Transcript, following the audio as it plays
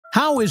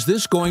How is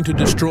this going to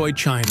destroy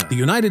China? The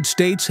United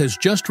States has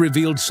just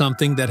revealed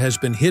something that has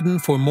been hidden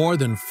for more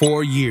than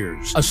 4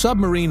 years. A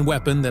submarine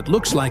weapon that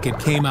looks like it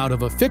came out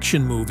of a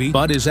fiction movie,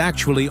 but is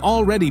actually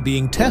already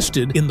being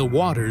tested in the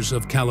waters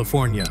of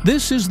California.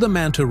 This is the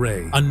Manta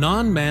Ray, a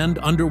non-manned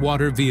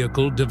underwater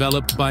vehicle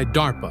developed by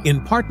DARPA in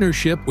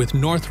partnership with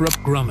Northrop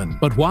Grumman.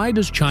 But why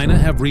does China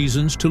have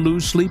reasons to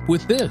lose sleep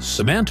with this?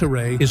 The Manta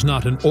Ray is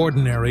not an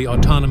ordinary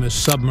autonomous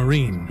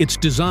submarine. Its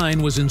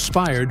design was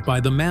inspired by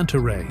the Manta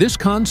Ray. This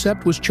concept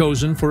was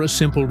chosen for a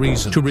simple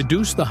reason: to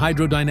reduce the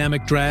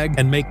hydrodynamic drag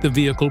and make the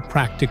vehicle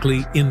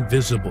practically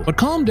invisible. But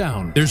calm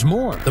down, there's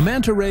more. The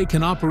Manta Ray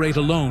can operate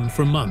alone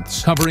for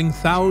months, covering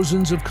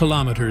thousands of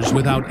kilometers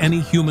without any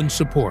human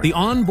support. The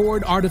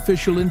onboard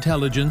artificial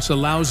intelligence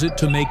allows it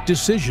to make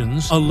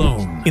decisions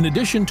alone. In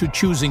addition to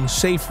choosing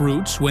safe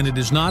routes when it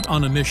is not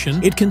on a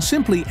mission, it can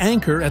simply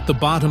anchor at the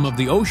bottom of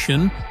the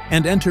ocean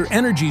and enter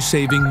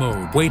energy-saving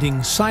mode,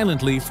 waiting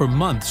silently for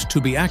months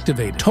to be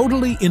activated,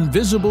 totally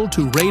invisible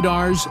to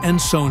radars and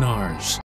sonars.